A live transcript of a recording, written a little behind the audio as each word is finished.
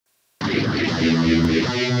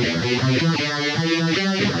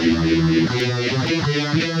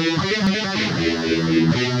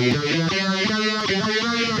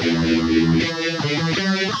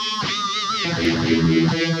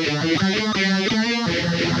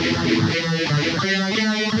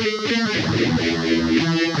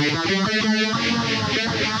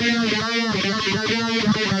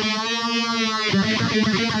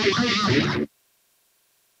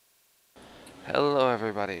Hello,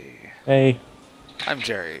 everybody. Hey, I'm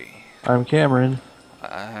Jerry. I'm Cameron.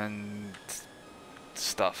 And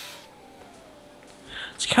stuff.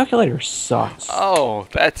 This calculator sucks. Oh,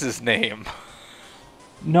 that's his name.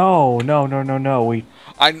 No.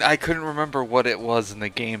 I couldn't remember what it was in the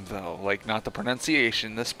game, though. Like, not the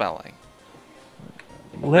pronunciation, the spelling.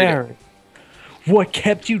 Read it. Larry, what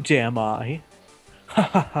kept you, damn eye? Ha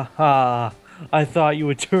ha ha ha. I thought you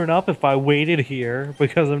would turn up if I waited here,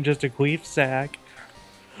 because I'm just a queef sack.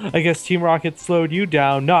 I guess Team Rocket slowed you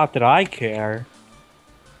down, not that I care.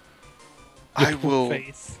 I will.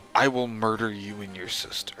 Face. I will murder you and your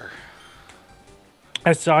sister.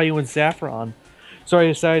 I saw you in Saffron, so I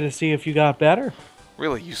decided to see if you got better.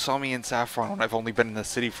 Really, you saw me in Saffron when I've only been in the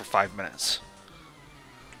city for 5 minutes.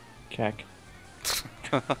 Keck.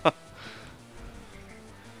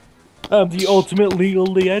 I'm the ultimate League of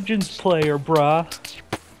Legends player, brah.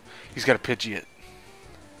 He's got a Pidgeot.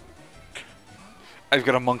 I've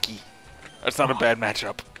got a monkey. That's not a bad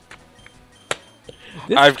matchup.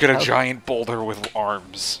 I've got a giant boulder with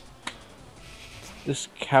arms. This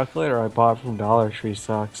calculator I bought from Dollar Tree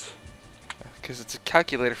sucks. Because it's a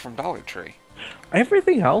calculator from Dollar Tree.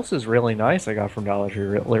 Everything else is really nice I got from Dollar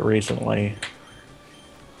Tree recently.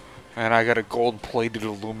 And I got a gold-plated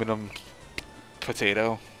aluminum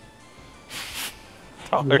potato.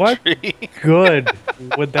 Dollar What Tree. good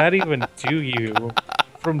would that even do you?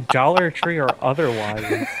 From Dollar Tree or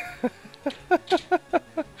otherwise?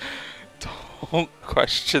 Don't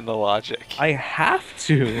question the logic. I have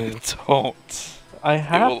to. Don't. I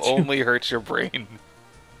have It will to. only hurt your brain.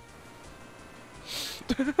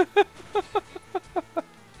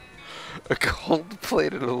 A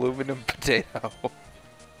gold-plated aluminum potato.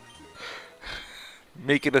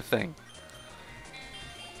 Make it a thing.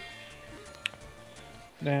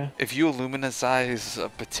 Nah. If you aluminize a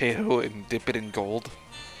potato and dip it in gold,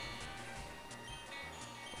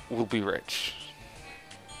 we'll be rich.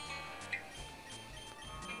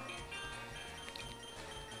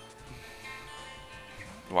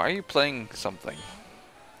 Why are you playing something?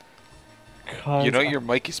 You know your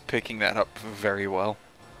mic is picking that up very well.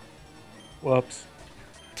 Whoops.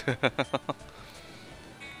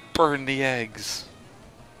 Burn the eggs.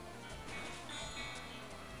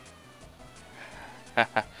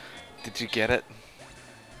 Did you get it?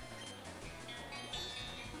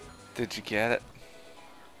 Did you get it?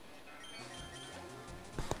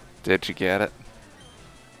 Did you get it?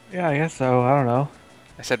 Yeah, I guess so. I don't know.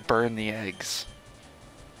 I said burn the eggs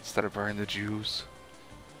instead of burn the Jews.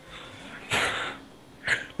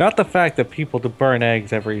 Not the fact that people burn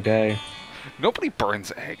eggs every day. Nobody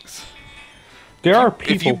burns eggs. There are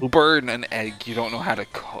people If you who burn an egg, you don't know how to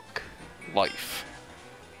cook life.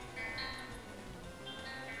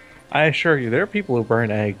 I assure you, there are people who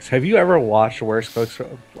burn eggs. Have you ever watched Worst Cooks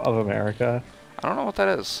of America? I don't know what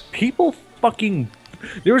that is. People fucking...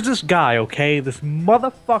 There was this guy, okay? This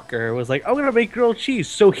motherfucker was like, I'm gonna make grilled cheese.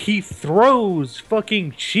 So he throws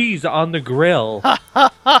fucking cheese on the grill.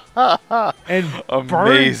 And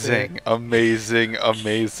Amazing, amazing,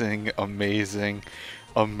 amazing, amazing,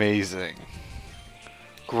 amazing.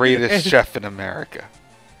 Greatest chef in America.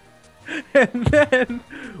 And then,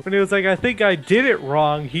 when he was like, I think I did it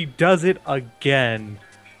wrong, he does it again.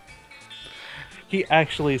 He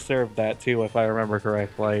actually served that too, if I remember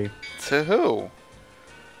correctly. To who?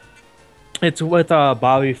 It's with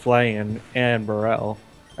Bobby Flay and Ann Burrell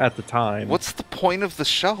at the time. What's the point of the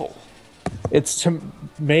show? It's to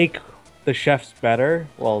make the chefs better.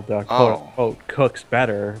 Well, the quote-unquote cooks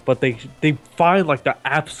better. But they find, like, the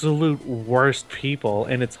absolute worst people,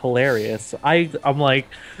 and it's hilarious. I'm like,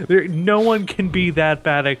 no one can be that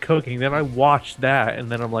bad at cooking. Then I watched that,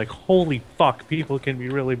 and then I'm like, holy fuck, people can be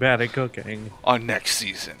really bad at cooking. On next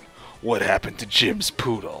season, what happened to Jim's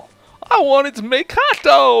poodle? I wanted to make hot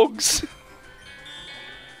dogs!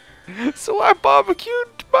 So I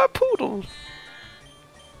barbecued my poodle.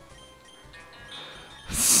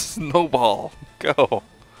 Snowball, go.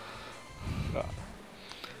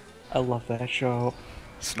 I love that show.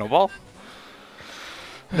 Snowball?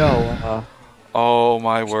 No, Oh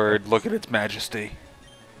my word, look at its majesty.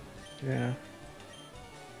 yeah.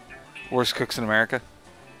 Worst cooks in America?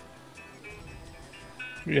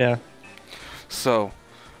 Yeah. So,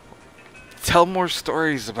 Tell more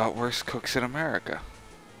stories about worst cooks in America.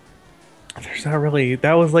 There's not really.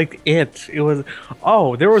 That was like it. It was.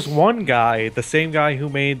 Oh, there was one guy, the same guy who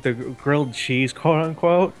made the grilled cheese, quote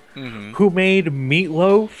unquote, Mm-hmm. who made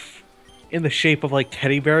meatloaf in the shape of like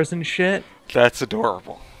teddy bears and shit. That's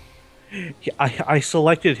adorable. I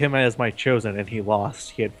selected him as my chosen, and he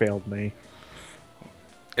lost. He had failed me.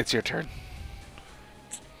 It's your turn.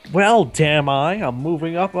 Well, damn I'm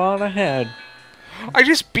moving up on ahead. I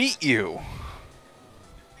just beat you.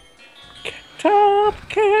 Top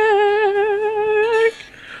cake!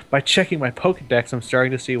 By checking my Pokedex, I'm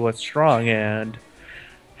starting to see what's strong and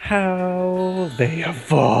how they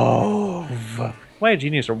evolve. Am I a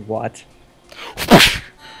genius or what?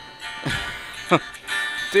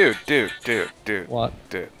 Dude. What?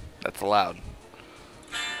 Dude, that's loud.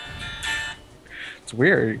 It's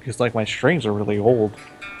weird, because like my strings are really old.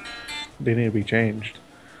 They need to be changed.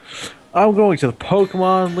 I'm going to the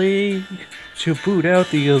Pokemon League to boot out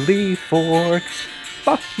the Elite Four.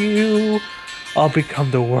 Fuck you! I'll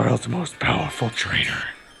become the world's most powerful trainer.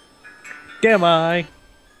 Damn I!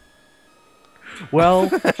 Well,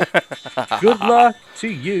 good luck to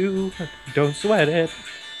you. Don't sweat it.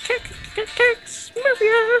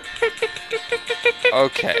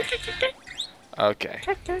 Okay. Okay.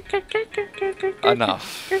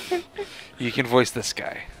 Enough. You can voice this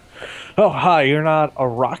guy. Oh, hi, you're not a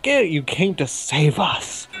rocket? You came to save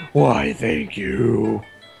us. Why, thank you.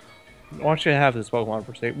 I want you to have this Pokemon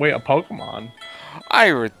for save. Wait, a Pokemon? I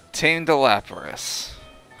retained a Lapras.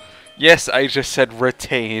 Yes, I just said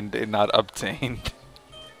retained and not obtained.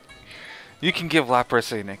 You can give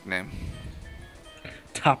Lapras a nickname.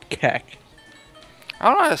 Top Keck. I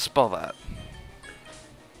don't know how to spell that.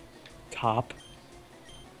 Top?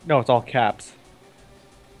 No, it's all caps.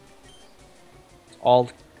 It's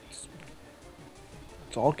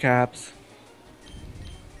all caps.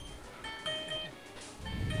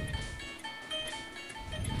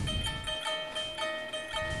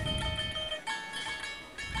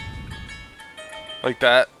 Like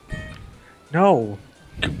that? No.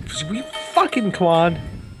 We fucking come on.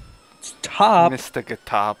 It's top. Mr.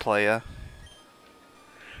 Guitar Player.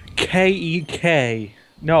 K-E-K.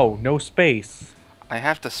 No, no space. I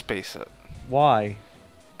have to space it. Why?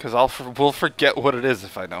 Because we'll forget what it is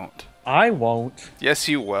if I don't. I won't. Yes,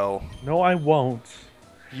 you will. No, I won't.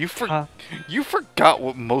 You forgot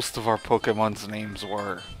what most of our Pokemon's names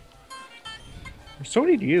were. So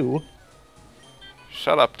did you.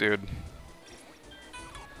 Shut up, dude.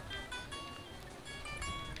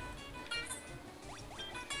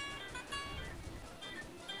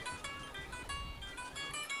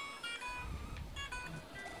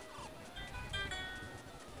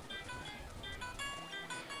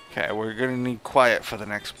 Okay, we're gonna need quiet for the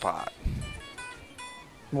next part.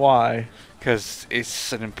 Why? Because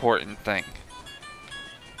it's an important thing.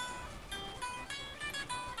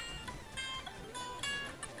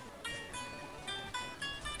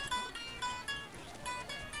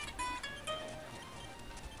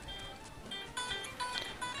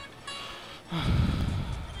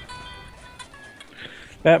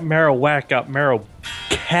 That Marowak got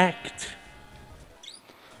Marrow-cacked.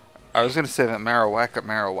 I was gonna say that Marowak got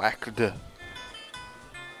Marowaked.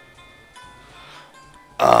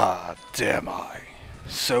 Ah, damn I.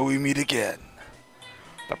 So we meet again.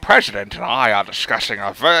 The President and I are discussing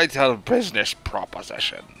a vital business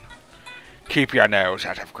proposition. Keep your nose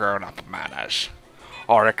out of grown-up manners,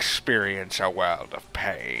 or experience a world of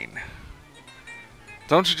pain.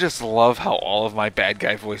 Don't you just love how all of my bad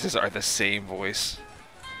guy voices are the same voice?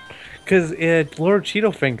 Because Lord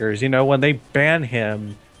Cheeto Fingers, you know, when they ban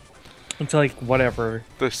him, it's like, whatever.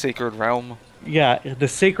 The Sacred Realm? Yeah, the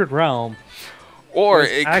Sacred Realm. Or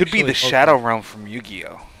it could be the Pokemon. Shadow Realm from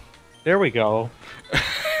Yu-Gi-Oh! There we go.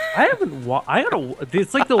 I haven't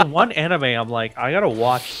it's like the one anime I'm like, I gotta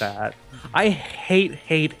watch that. I hate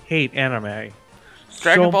anime.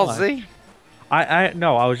 Dragon so Ball much. Z?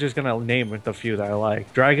 No, I was just gonna name the few that I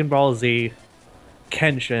like. Dragon Ball Z,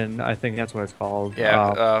 Kenshin, I think that's what it's called.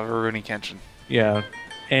 Yeah, Rurouni Kenshin. Yeah.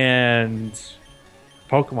 And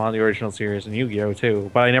Pokemon, the original series, and Yu-Gi-Oh!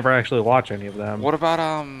 Too. But I never actually watched any of them. What about,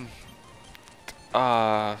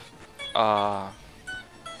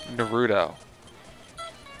 Naruto?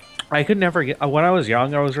 I could never get... When I was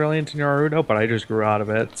young, I was really into Naruto, but I just grew out of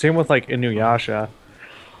it. Same with, like, Inuyasha.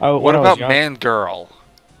 What about Man Girl?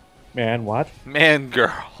 Man, what? Man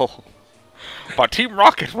Girl. But Team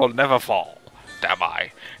Rocket will never fall. Damn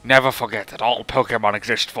I. Never forget that all Pokemon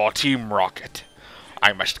exist for Team Rocket.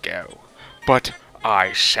 I must go. But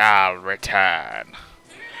I shall return.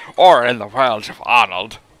 Or in the world of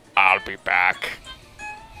Arnold, I'll be back.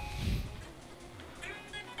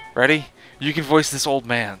 Ready? You can voice this old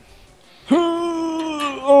man.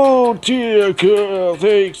 Oh dear girl,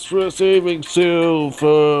 thanks for saving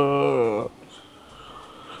Silver.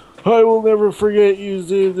 I will never forget you.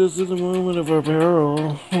 This is a moment of our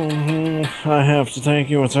peril. I have to thank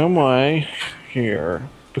you in some way. Here.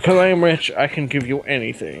 Because I am rich, I can give you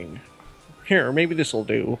anything. Here, maybe this'll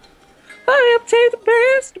do. I obtained the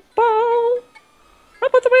best ball. I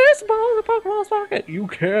put the best ball in the Pokemon's pocket. You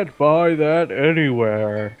can't buy that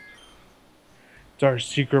anywhere. It's our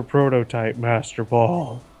secret prototype, Master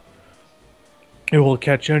Ball. It will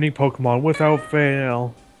catch any Pokemon without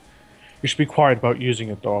fail. You should be quiet about using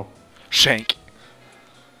it, though. Shank.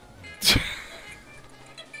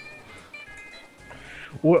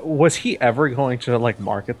 Was he ever going to, like,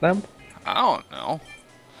 market them? I don't know.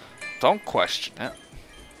 Don't question it.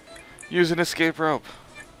 Use an escape rope.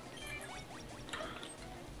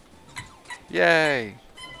 Yay.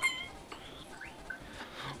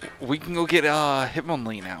 We can go get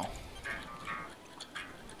Hitmonlee now.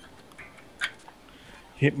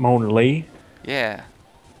 Hitmonlee? Yeah.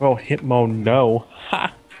 Well, Hitmon, no.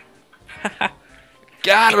 Ha!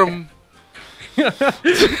 Got him! You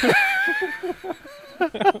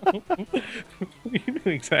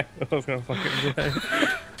knew exactly what I was gonna fucking say.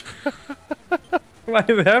 Why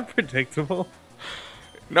is that predictable?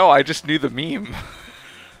 No, I just knew the meme.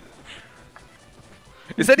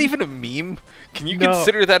 Is that even a meme? Can you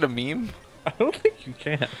consider that a meme? I don't think you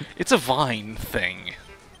can. It's a Vine thing.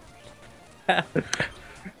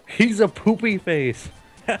 He's a poopy face.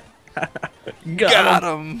 Got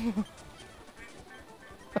him!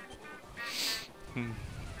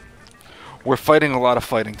 We're fighting a lot of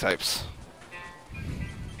fighting types.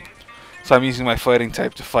 So I'm using my fighting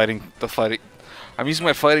type to I'm using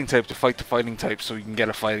my fighting type to fight the fighting type so we can get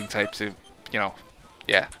a fighting type to, you know,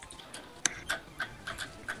 yeah.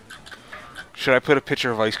 Should I put a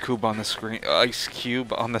picture of Ice Cube on the screen? Ice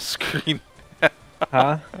Cube on the screen?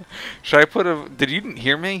 Huh? Should I put a... Did you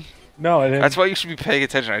hear me? No, I didn't. That's why you should be paying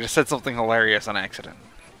attention. I just said something hilarious on accident.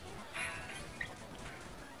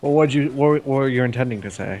 Well, what were you intending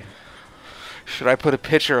to say? Should I put a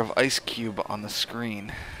picture of Ice Cube on the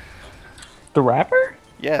screen? The rapper?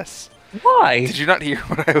 Yes. Why? Did you not hear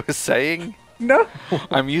what I was saying? No.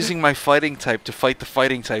 I'm using my fighting type to fight the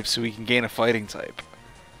fighting type so we can gain a fighting type.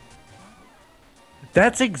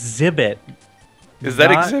 That's Exhibit. Is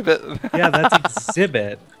that Exhibit? Yeah, that's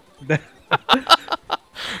Exhibit.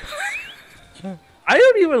 I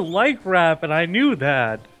don't even like rap, and I knew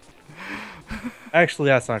that. Actually,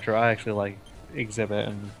 that's not true. I actually like Exhibit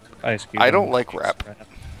and Ice Cube. I don't like rap.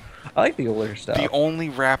 I like the older stuff. The only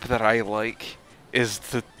rap that I like is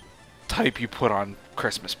the type you put on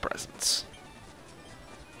Christmas presents.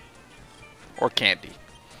 Or candy.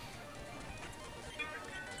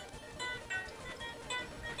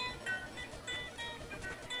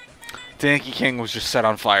 Danky King was just set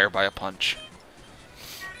on fire by a punch.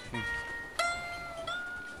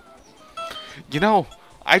 You know,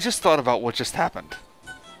 I just thought about what just happened.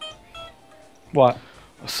 What?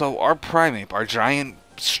 So our Primeape, our giant,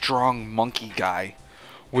 strong monkey guy,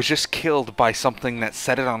 was just killed by something that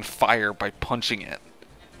set it on fire by punching it.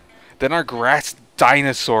 Then our grass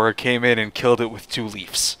dinosaur came in and killed it with 2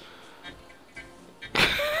 leaves.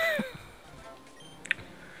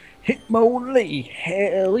 Hitmonlee,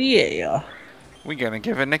 hell yeah. We gotta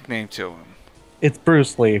give a nickname to him. It's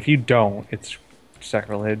Bruce Lee. If you don't, it's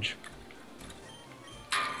sacrilege.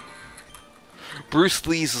 Bruce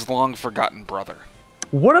Lee's long-forgotten brother.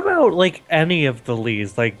 What about, like, any of the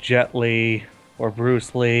Lees? Like Jet Li, or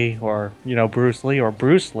Bruce Lee, or, you know, Bruce Lee, or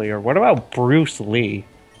what about Bruce Lee?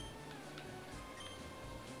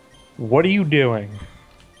 What are you doing?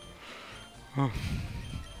 Oh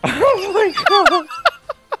my god!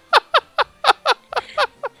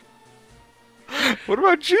 What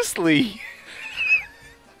about Juice Lee?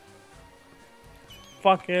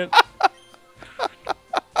 Fuck it.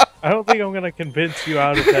 I don't think I'm gonna convince you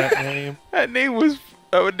out of that name. That name was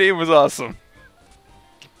awesome.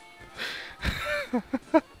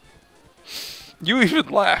 You even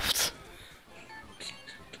laughed.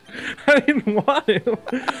 I didn't want to.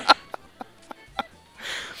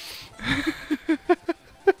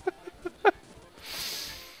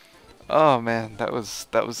 Oh man, that was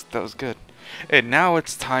good. And now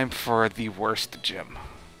it's time for the worst gym.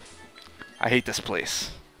 I hate this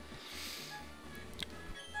place.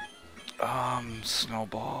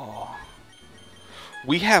 Snowball.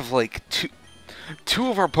 We have like two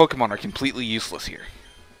of our Pokemon are completely useless here.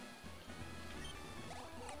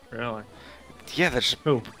 Really? Yeah, that's just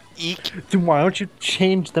Who? Eek. Then why don't you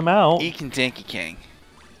change them out? Eek and Danky King.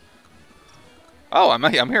 Oh, I'm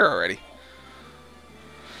here already.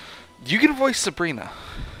 You can voice Sabrina.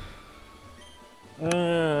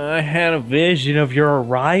 I had a vision of your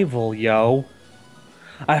arrival, yo.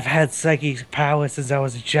 I've had psychic powers since I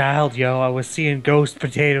was a child, yo. I was seeing ghost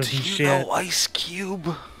potatoes Do and you shit. know Ice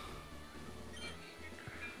Cube?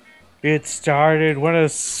 It started when a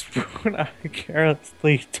spoon I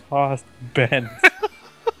carelessly tossed Ben.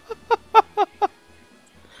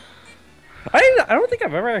 I don't think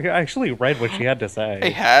I've ever actually read what she had to I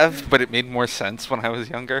say. have, but it made more sense when I was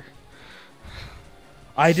younger.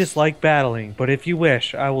 I dislike battling, but if you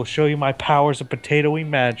wish, I will show you my powers of potatoey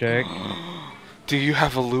magic. Do you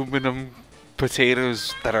have aluminum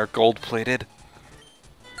potatoes that are gold-plated?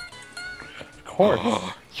 Of course.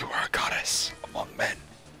 You are a goddess among men.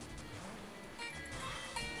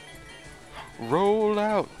 Roll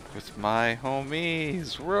out with my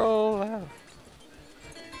homies. Roll out.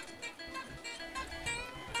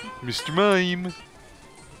 Mr. Mime.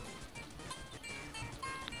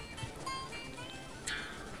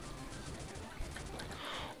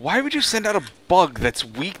 Why would you send out a bug that's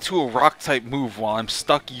weak to a rock-type move while I'm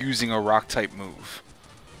stuck using a rock-type move?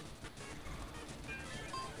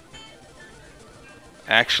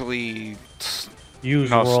 Actually...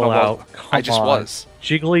 Use no, roll Snowball. out. Come I just on. was.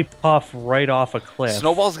 Jigglypuff right off a cliff.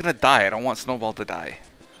 Snowball's gonna die. I don't want Snowball to die.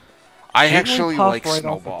 I actually Jigglypuff like right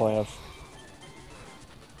off a Snowball. cliff.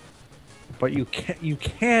 But you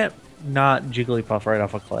can't not Jigglypuff right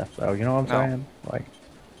off a cliff, though. You know what I'm saying? Like,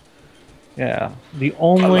 yeah. The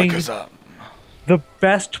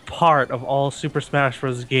best part of all Super Smash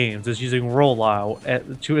Bros. Games is using rollout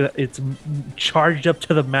it's charged up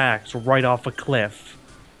to the max right off a cliff.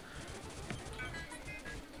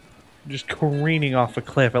 Just careening off a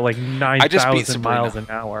cliff at like 9,000 miles an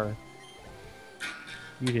hour.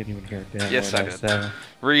 You didn't even hear it. Yes, I did.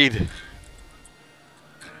 Read.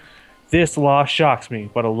 This loss shocks me,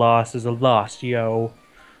 but a loss is a loss, yo.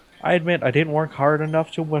 I admit I didn't work hard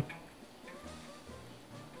enough to win.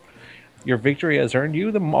 Your victory has earned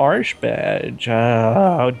you the Marsh badge.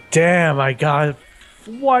 Oh, damn, I got,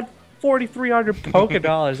 what, 4,300 Poke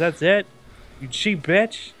Dollars, that's it? You cheap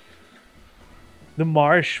bitch. The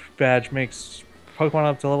Marsh badge makes Pokemon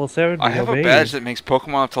up to level 70. I have a badge that makes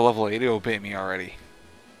Pokemon up to level 80 obey me already.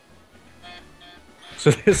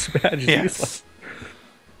 So this badge is useless.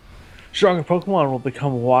 Stronger Pokemon will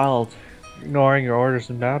become wild, ignoring your orders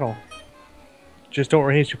in battle. Just don't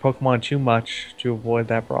raise your Pokemon too much to avoid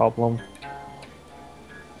that problem.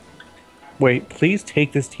 Wait, please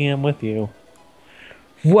take this TM with you.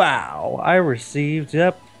 Wow, I received,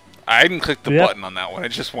 I didn't click the button on that one, it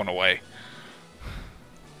just went away.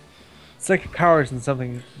 Psychic power isn't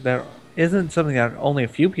something that only a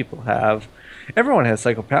few people have. Everyone has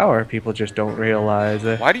psychic power, people just don't realize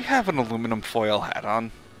it. Why do you have an aluminum foil hat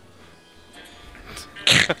on?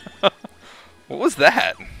 What was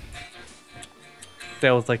that?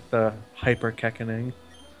 That was like the hyper keckening.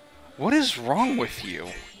 What is wrong with you?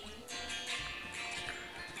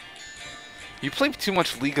 You play too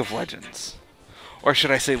much League of Legends. Or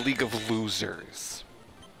should I say League of Losers?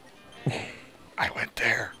 I went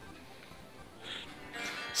there.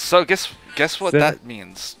 So guess what that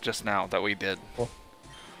means just now that we did.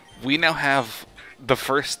 We now have the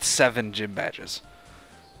first 7 gym badges.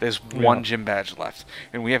 There's one gym badge left,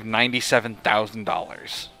 and we have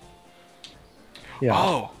 $97,000. Yeah.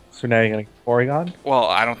 Oh. So now you're gonna get Porygon? Well,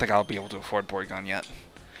 I don't think I'll be able to afford Porygon yet.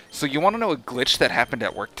 So you want to know a glitch that happened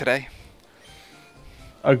at work today?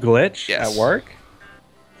 A glitch at work?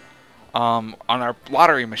 On our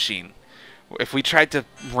lottery machine. If we tried to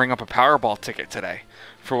ring up a Powerball ticket today,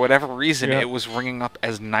 for whatever reason, it was ringing up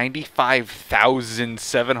as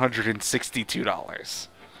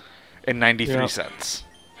 $95,762.93.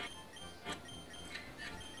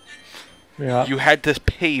 Yeah. You had to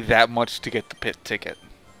pay that much to get the pit ticket.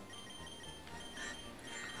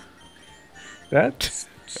 That's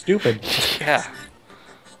stupid. Yeah.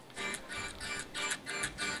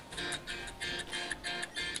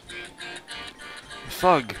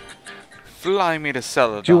 Thug, fly me to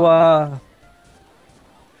Celadon.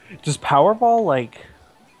 Does Powerball, like,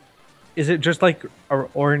 is it just like an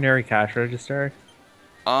ordinary cash register?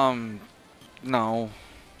 No.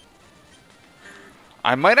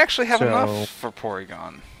 I might actually have enough for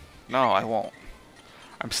Porygon. No, I won't.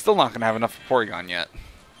 I'm still not gonna have enough for Porygon yet.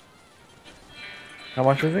 How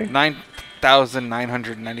much is he?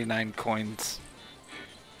 9,999 coins.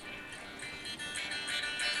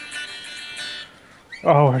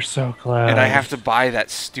 Oh, we're so close. And I have to buy that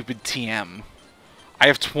stupid TM. I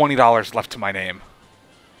have $20 left to my name.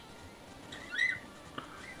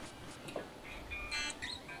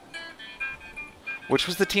 Which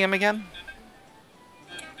was the TM again?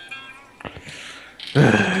 Oh,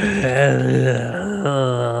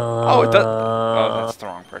 it does. Oh, that's the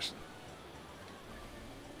wrong person.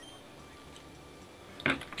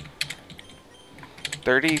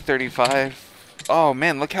 30, 35. Oh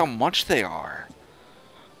man, look how much they are.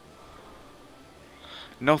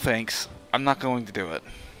 No thanks. I'm not going to do it.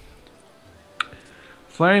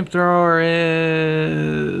 Flamethrower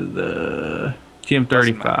is Team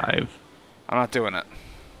Doesn't matter. 35. I'm not doing it.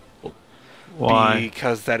 Why?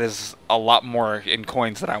 Because that is a lot more in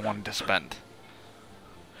coins that I wanted to spend.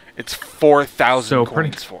 It's 4,000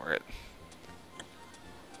 coins for it.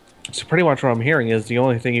 So pretty much what I'm hearing is the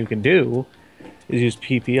only thing you can do is use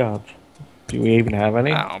PP up. Do we even have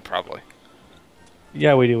any? I don't know, probably.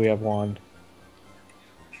 Yeah, we do. We have one.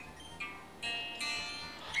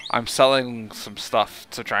 I'm selling some stuff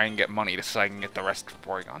to try and get money so I can get the rest of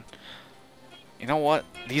Porygon. You know what?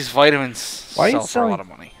 These vitamins sell for a lot of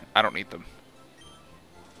money. I don't need them.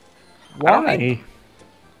 Why?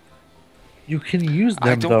 You can use them,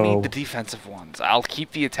 I don't need the defensive ones. I'll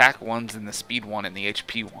keep the attack ones and the speed one and the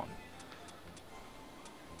HP one.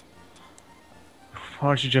 Why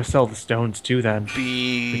don't you just sell the stones too then?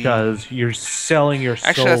 Because you're selling your soul.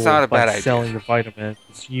 Actually, that's not a bad idea. Selling the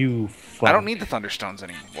vitamins. You fuck. I don't need the Thunderstones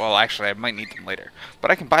anymore. Well, actually, I might need them later. But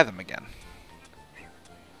I can buy them again.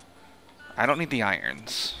 I don't need the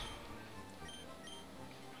irons.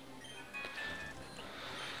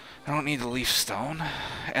 I don't need the Leaf Stone.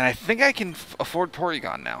 And I think I can afford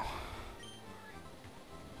Porygon now.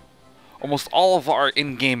 Almost all of our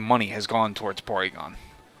in-game money has gone towards Porygon.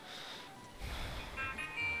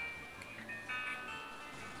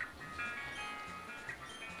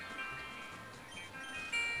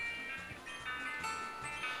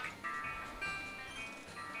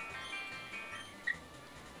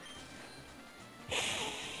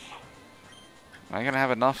 Am I gonna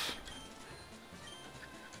have enough?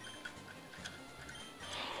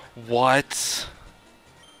 What?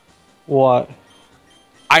 What?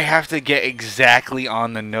 I have to get exactly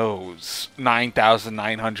on the nose.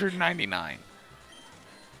 9,999.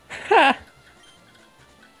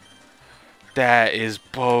 That is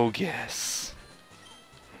bogus.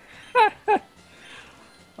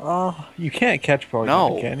 Oh, you can't catch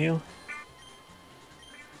Porygon, can you?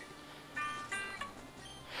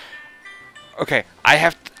 Okay, I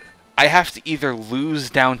have to either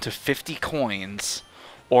lose down to 50 coins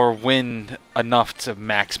or win enough to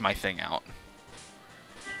max my thing out.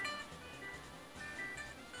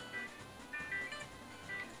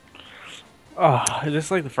 Oh, this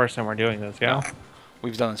is like the first time we're doing this, yeah? No,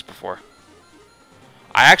 we've done this before.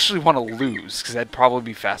 I actually want to lose, because that'd probably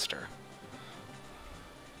be faster.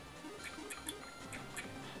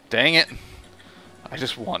 Dang it. I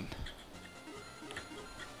just won.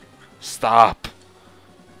 Stop.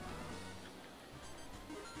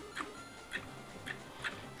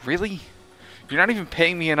 Really? You're not even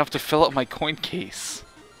paying me enough to fill up my coin case.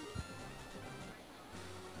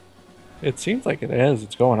 It seems like it is.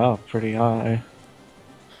 It's going up pretty high.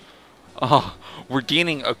 Oh, we're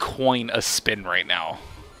gaining a coin a spin right now.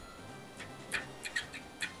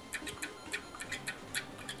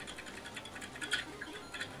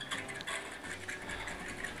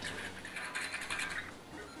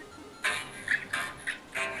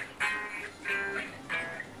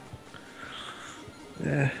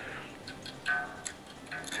 Yeah.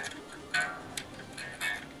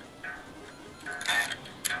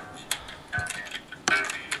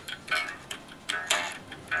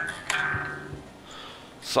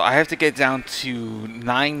 So I have to get down to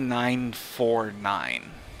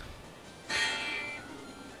 9949.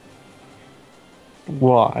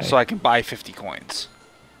 Why? So I can buy 50 coins.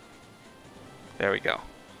 There we go.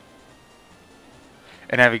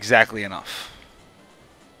 And have exactly enough.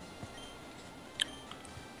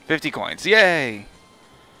 50 coins. Yay!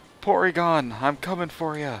 Porygon, I'm coming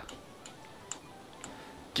for ya.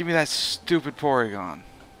 Give me that stupid Porygon.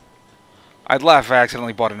 I'd laugh if I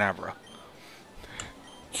accidentally bought an Abra.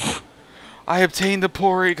 I obtained a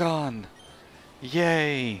Porygon!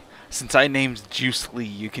 Yay! Since I named Juice Lee,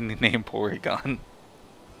 you can name Porygon.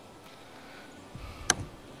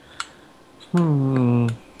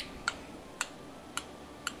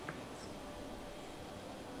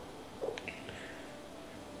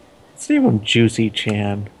 Let's name him Juicy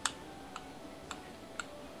Chan.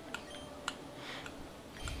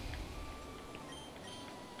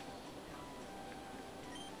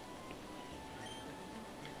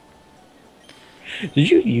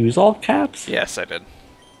 Did you use all caps? Yes, I did.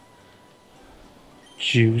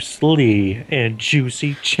 Juice Lee and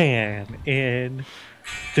Juicy Chan in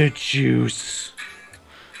the juice.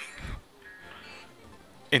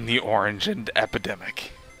 In the orange and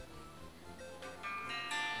epidemic.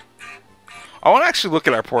 I want to actually look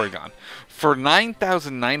at our Porygon. For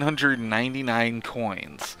 9,999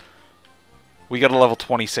 coins, we got a level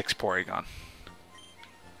 26 Porygon.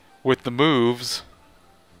 With the moves,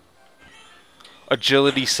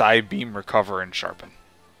 Agility, Side Beam, Recover, and Sharpen.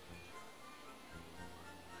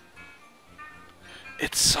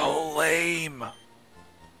 It's so lame.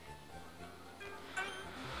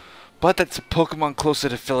 But that's a Pokemon closer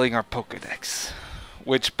to filling our Pokedex.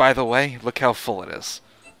 Which, by the way, look how full it is.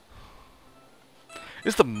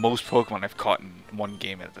 This is the most Pokemon I've caught in one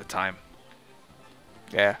game at a time.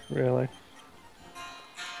 Yeah. Really?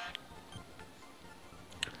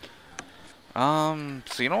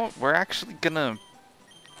 So you know what? We're actually gonna...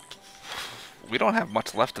 We don't have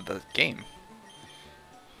much left of the game.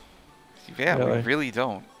 Yeah, Really? we really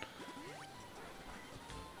don't.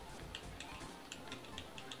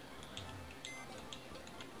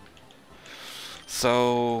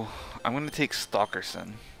 So, I'm gonna take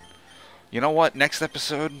Stalkerson. You know what? Next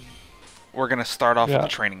episode, we're gonna start off with a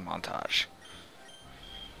training montage.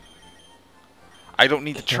 I don't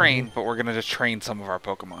need to train, but we're gonna just train some of our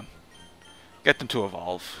Pokemon. Get them to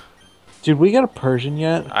evolve. Did we get a Persian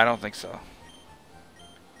yet? I don't think so.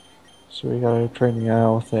 So we got a training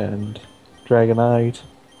Elf and Dragonite.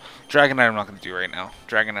 Dragonite I'm not gonna do right now.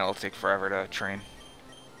 Dragonite will take forever to train.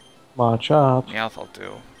 Machop. Meowth I'll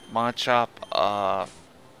do. Machop,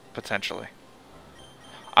 potentially.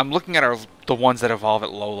 I'm looking at the ones that evolve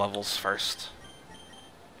at low levels first.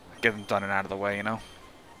 Get them done and out of the way, you know?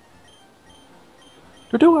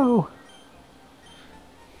 Doduo!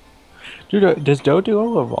 Does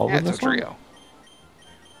Doduo evolve in Yeah, this one? Dodrio.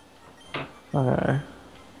 Okay.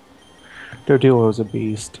 Doduo's a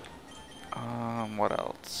beast. What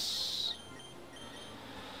else?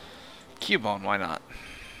 Cubone, why not?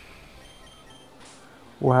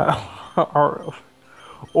 Wow. Our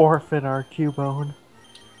orphan, our Cubone.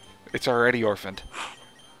 It's already orphaned.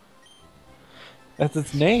 That's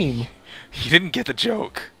its name. You didn't get the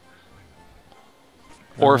joke.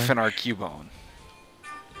 Orphan our Cubone.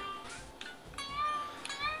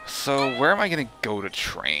 So, where am I gonna go to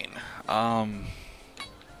train?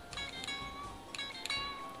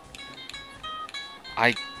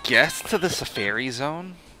 I guess to the Safari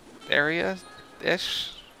Zone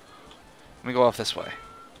area-ish? Let me go off this way.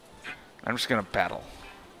 I'm just gonna battle.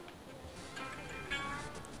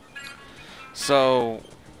 So,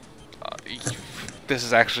 this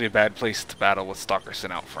is actually a bad place to battle with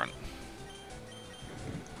Stalkerson out front.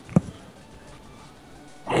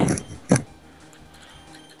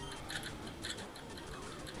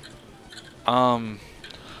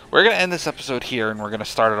 We're gonna end this episode here, and we're gonna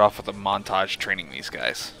start it off with a montage training these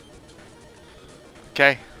guys.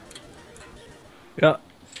 Okay? Yeah.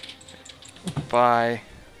 Bye.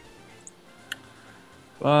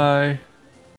 Bye.